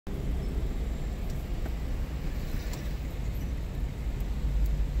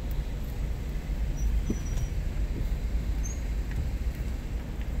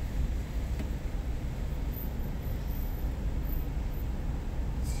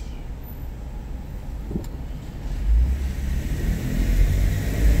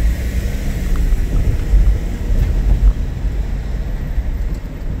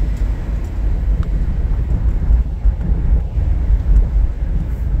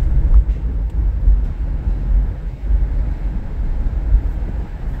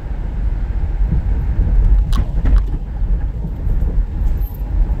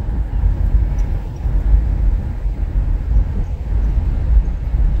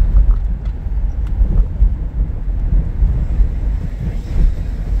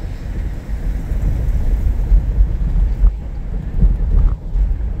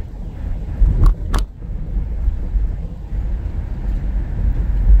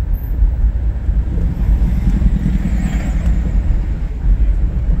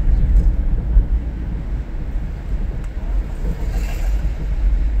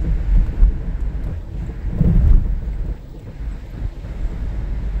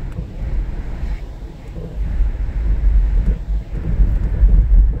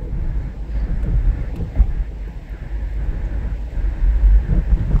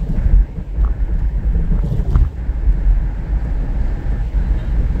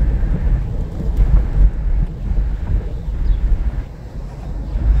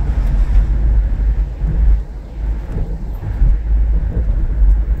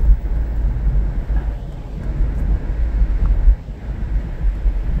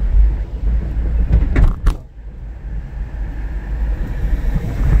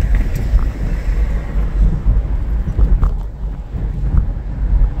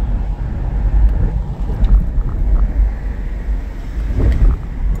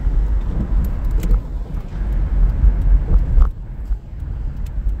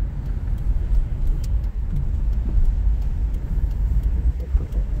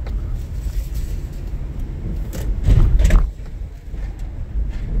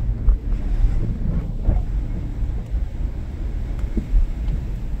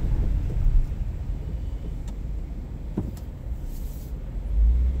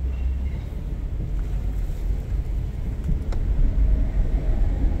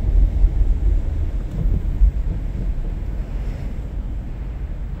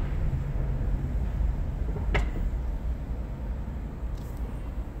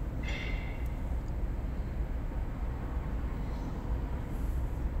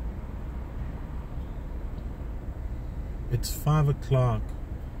It's 5 o'clock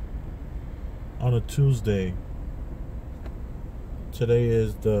on a Tuesday. Today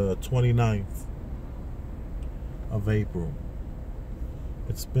is the 29th of April.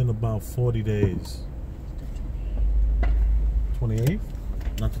 It's been about 40 days. 28th?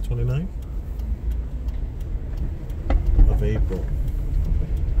 Not the 29th? Of April.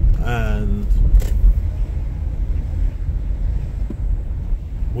 And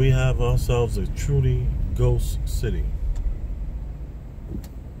we have ourselves a truly ghost city.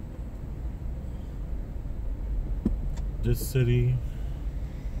 This city.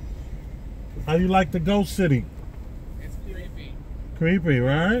 How you like the ghost city? It's creepy. Creepy,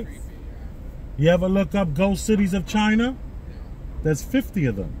 right? Creepy, yeah. You ever look up ghost cities of China? No. There's 50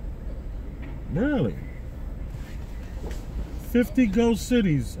 of them. Really? 50 ghost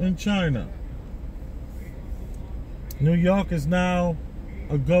cities in China. New York is now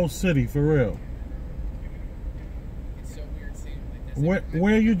a ghost city for real. It's so weird seeing like this.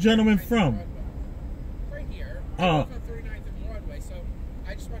 Where are you gentlemen from? Right here. Oh. I live on 39th and Broadway, so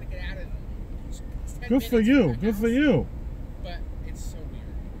I just want to get out of it. Good for you. Good for you. But it's so weird.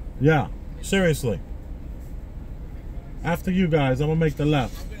 Yeah. Seriously. After you guys, I'm gonna make the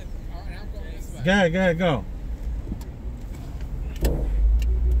left. I'm going this way. Go ahead, go.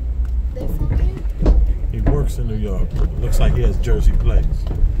 They from here? He works in New York. Looks like he has Jersey plates.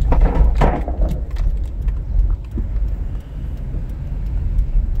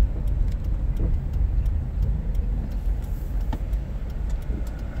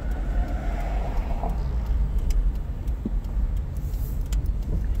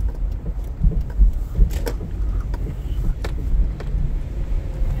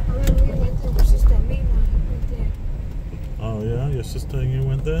 Oh yeah, your sister and you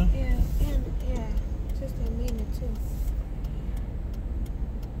went there? Yeah, Sister Mina too.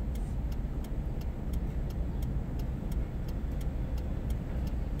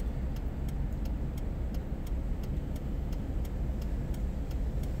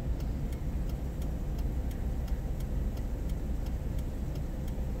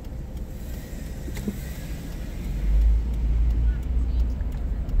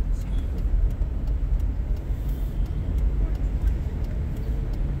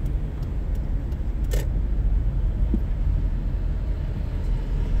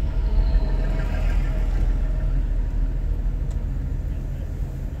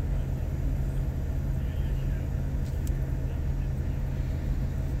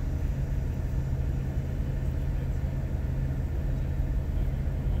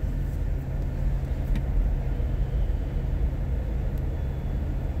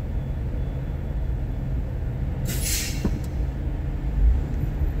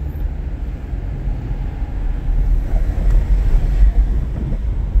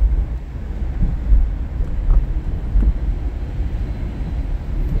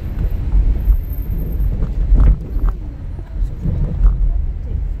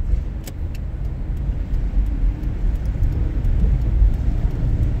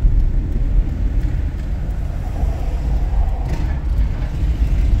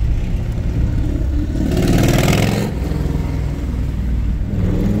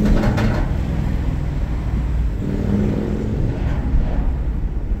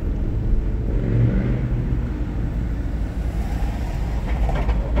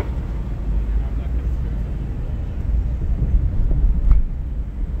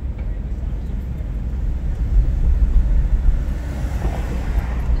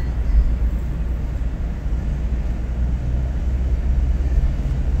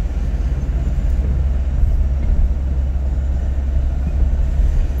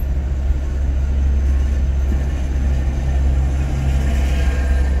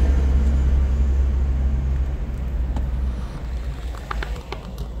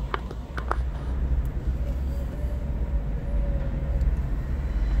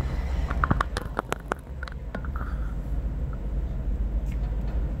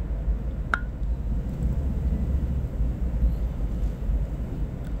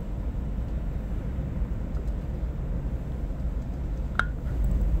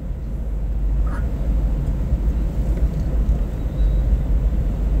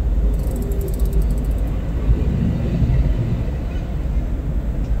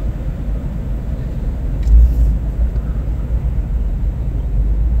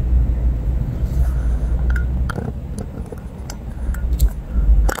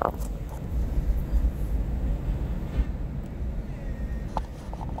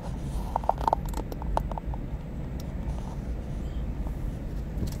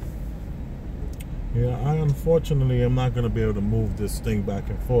 Yeah, I unfortunately am not going to be able to move this thing back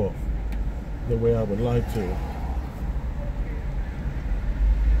and forth the way I would like to.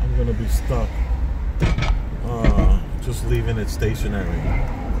 I'm gonna be stuck just leaving it stationary.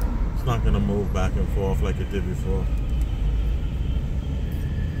 It's not gonna move back and forth like it did before.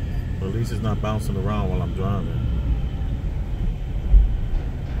 But at least it's not bouncing around while I'm driving.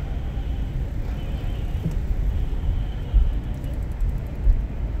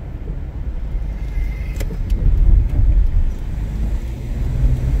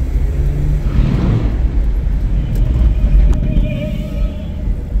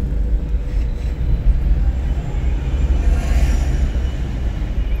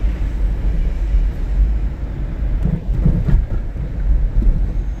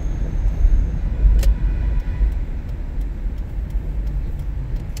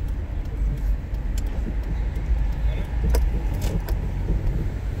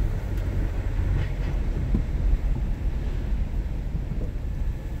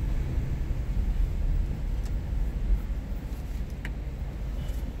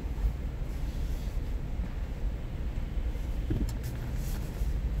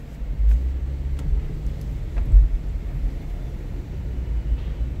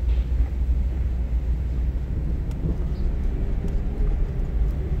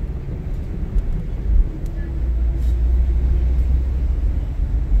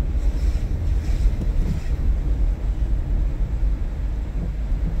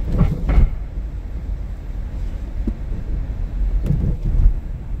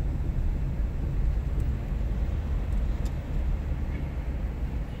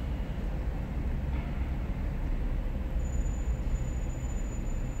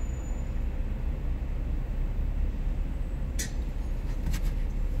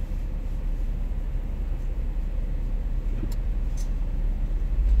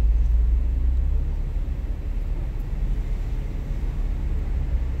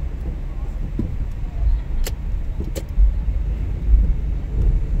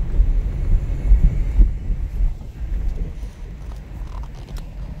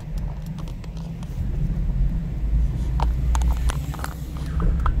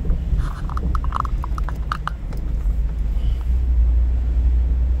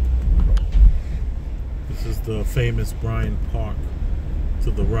 The famous Bryant Park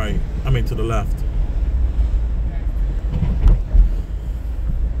to the right, to the left.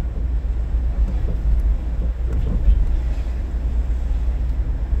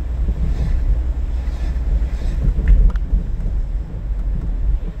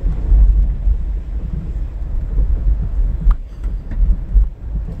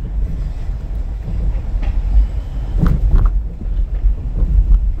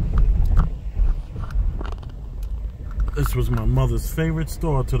 This was my mother's favorite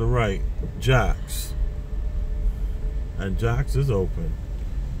store to the right, Jack's. And Jack's is open.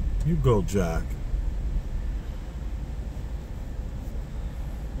 You go, Jack.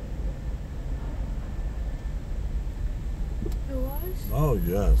 It was? Oh,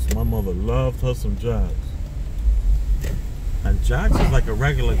 yes. My mother loved her some Jack's. And Jack's is like a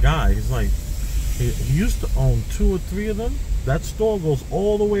regular guy. He's like, he used to own 2 or 3 of them. That store goes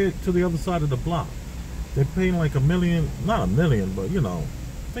all the way to the other side of the block. They're paying like $1 million, not $1 million, but you know,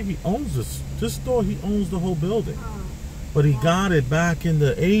 I think he owns this store. He owns the whole building. But he got it back in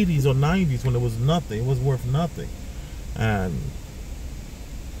the 80s or 90s when it was nothing. It was worth nothing. And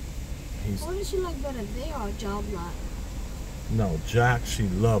he's... What does she like better, they or Job Lot? No, Jack, she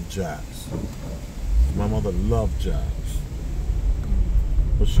loved Jack's. My mother loved Jack's.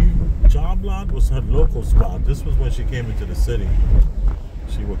 But Job Lot was her local spot. This was when she came into the city.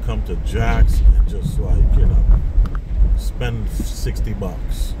 She would come to Jack's and just like, you know, spend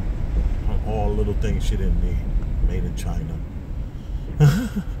 $60 on all little things she didn't need, made in China.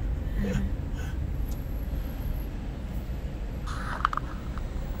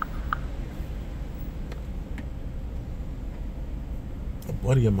 A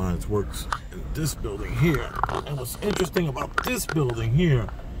buddy of mine works in this building here. And what's interesting about this building here,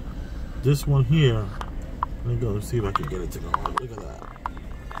 this one here, let me go, let's see if I can get it to go on. Look at that.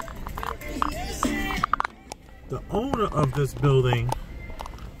 The owner of this building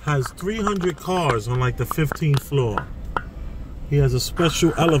has 300 cars on like the 15th floor. He has a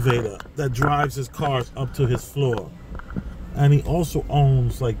special elevator that drives his cars up to his floor. And he also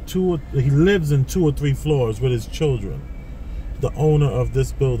owns like he lives in 2 or 3 floors with his children. The owner of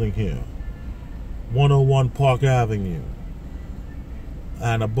this building here, 101 Park Avenue.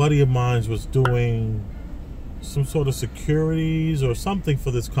 And a buddy of mine was doing some sort of securities or something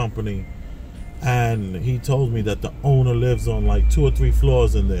for this company. And he told me that the owner lives on like 2 or 3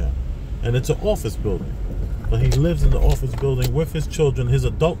 floors in there. And it's an office building. But he lives in the office building with his children, his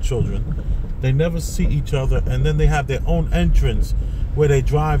adult children. They never see each other. And then they have their own entrance where they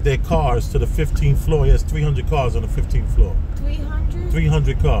drive their cars to the 15th floor. He has 300 cars on the 15th floor. 300?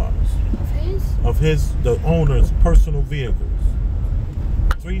 300 cars. Of his? The owner's personal vehicles.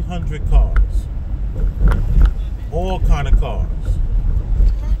 300 cars. All kind of cars.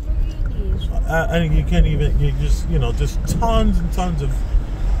 Lamborghinis. And you can't even, just tons and tons of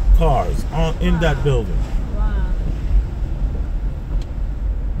cars in that building. Wow.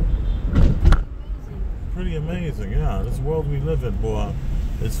 Pretty amazing, yeah. This world we live in, boy,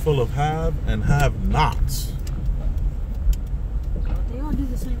 is full of have and have nots. They all do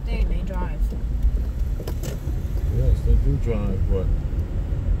the same thing. They drive. Yes, they do drive, but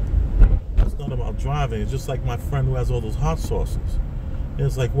it's not about driving. It's just like my friend who has all those hot sauces.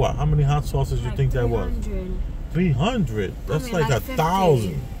 It's like, what? How many hot sauces do you think that was? 300? That's like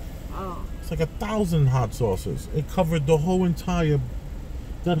 1,000. Oh. It's like 1,000 hot sauces. It covered that whole entire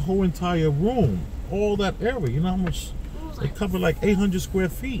room, all that area. You know how much? It covered like 800 square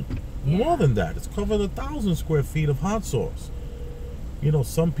feet. Yeah. More than that. It's covered 1,000 square feet of hot sauce.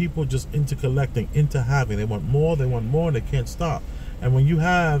 Some people just into collecting, into having. They want more, and they can't stop. And when you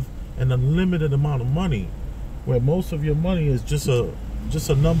have an unlimited amount of money, where most of your money is just a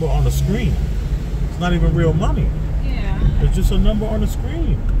number on the screen. It's not even real money. Yeah. It's just a number on the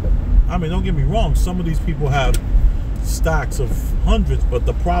screen. I mean, don't get me wrong. Some of these people have stacks of hundreds, but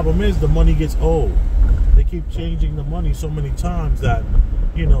the problem is the money gets old. They keep changing the money so many times that,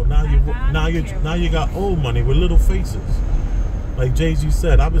 now you got old money with little faces. Like Jay-Z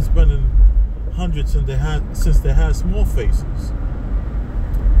said, I've been spending hundreds since they had small faces.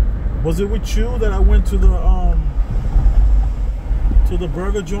 Was it with you that I went to the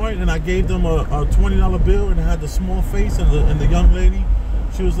burger joint and I gave them a $20 bill and it had the small face and the young lady,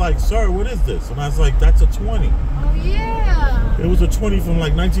 she was like, "Sir, what is this?" And I was like, "That's a 20." Oh yeah. It was a 20 from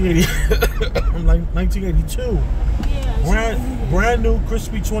like 1980, from like 1982. Yeah. Brand new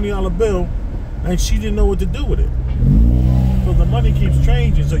crispy $20 bill, and she didn't know what to do with it. So the money keeps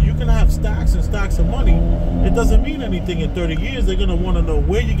changing. So you can have stacks and stacks of money. It doesn't mean anything in 30 years. They're gonna want to know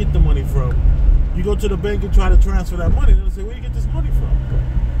where you get the money from. You go to the bank and try to transfer that money. They'll say, "Where you get this money from?"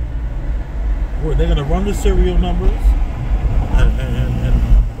 Well, they're gonna run the serial numbers, and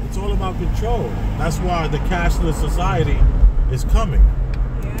it's all about control. That's why the cashless society is coming.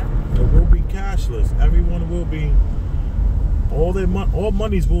 Yeah. It will be cashless. Everyone will be. All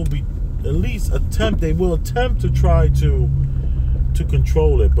monies will be at least attempt. They will attempt to try to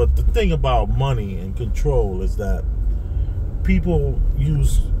control it. But the thing about money and control is that people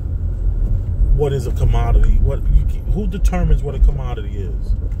use what is a commodity. Who determines what a commodity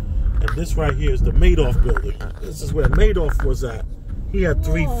is? And this right here is the Madoff building. This is where Madoff was at. He had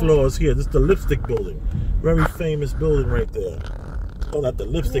 3 floors here. This is the Lipstick building. Very famous building right there. Call that the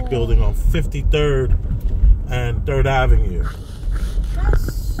Lipstick building on 53rd and 3rd Avenue. I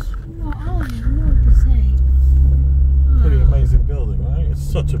don't even know what to say. Pretty amazing building, right? It's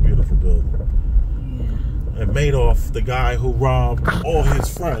such a beautiful building. Yeah. And Madoff, the guy who robbed all his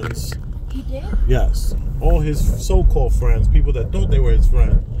friends. He did? Yes. All his so-called friends, people that thought they were his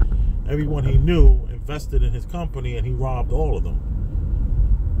friend. Everyone he knew invested in his company and he robbed all of them.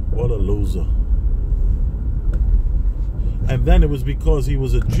 What a loser. And then it was because he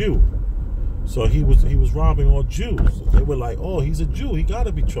was a Jew. So he was robbing all Jews. They were like, "Oh, he's a Jew. He got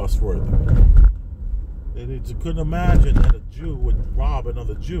to be trustworthy." They couldn't imagine that a Jew would rob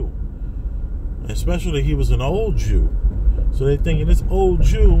another Jew. Especially he was an old Jew. So they thinking this old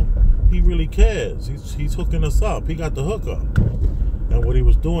Jew, he really cares. He's hooking us up. He got the hookup. And what he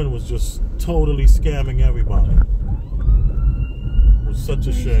was doing was just totally scamming everybody. It was such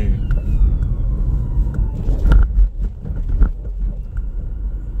a shame.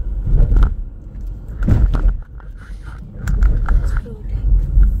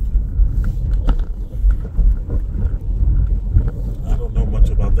 I don't know much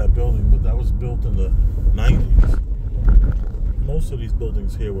about that building, but that was built in the 90s. Most of these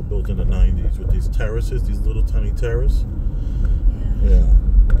buildings here were built in the 90s with these terraces, these little tiny terraces. Yeah.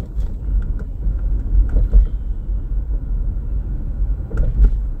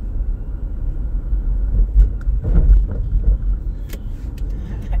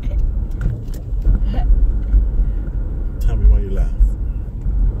 Tell me why you laugh.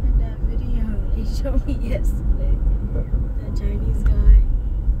 In that video they showed me yesterday, that Chinese guy.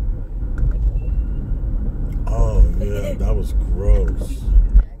 Oh yeah, that was gross.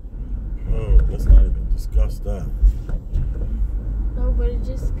 Oh, let's not even discuss that. No, but it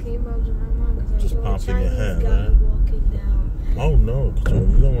just came out to my mind because Just I saw a popped in your Chinese head, guy right? walking down. Oh no,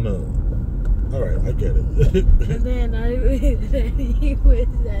 you don't wanna. All right, I get it. And then he was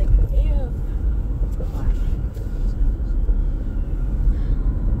like, ew.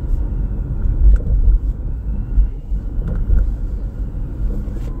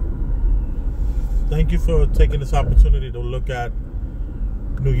 thank you for taking this opportunity to look at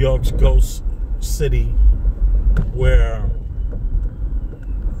New York's ghost city, where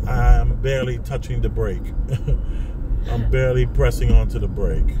I'm barely touching the brake. I'm barely pressing onto the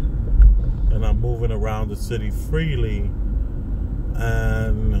brake, and I'm moving around the city freely,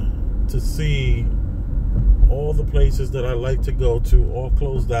 and to see all the places that I like to go to all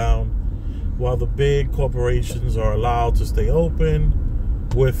closed down, while the big corporations are allowed to stay open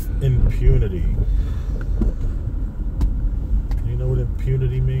with impunity. You know what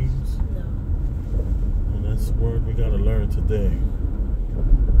impunity means? No. And that's the word we gotta learn today.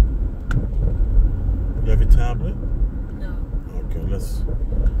 You have your tablet? No. Okay, let's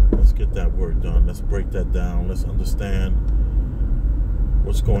get that word done. Let's break that down. Let's understand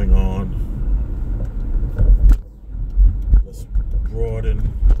what's going on. Let's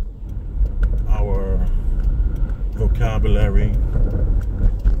broaden our vocabulary.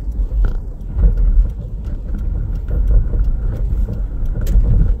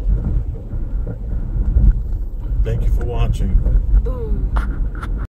 Thank you for watching. Boom.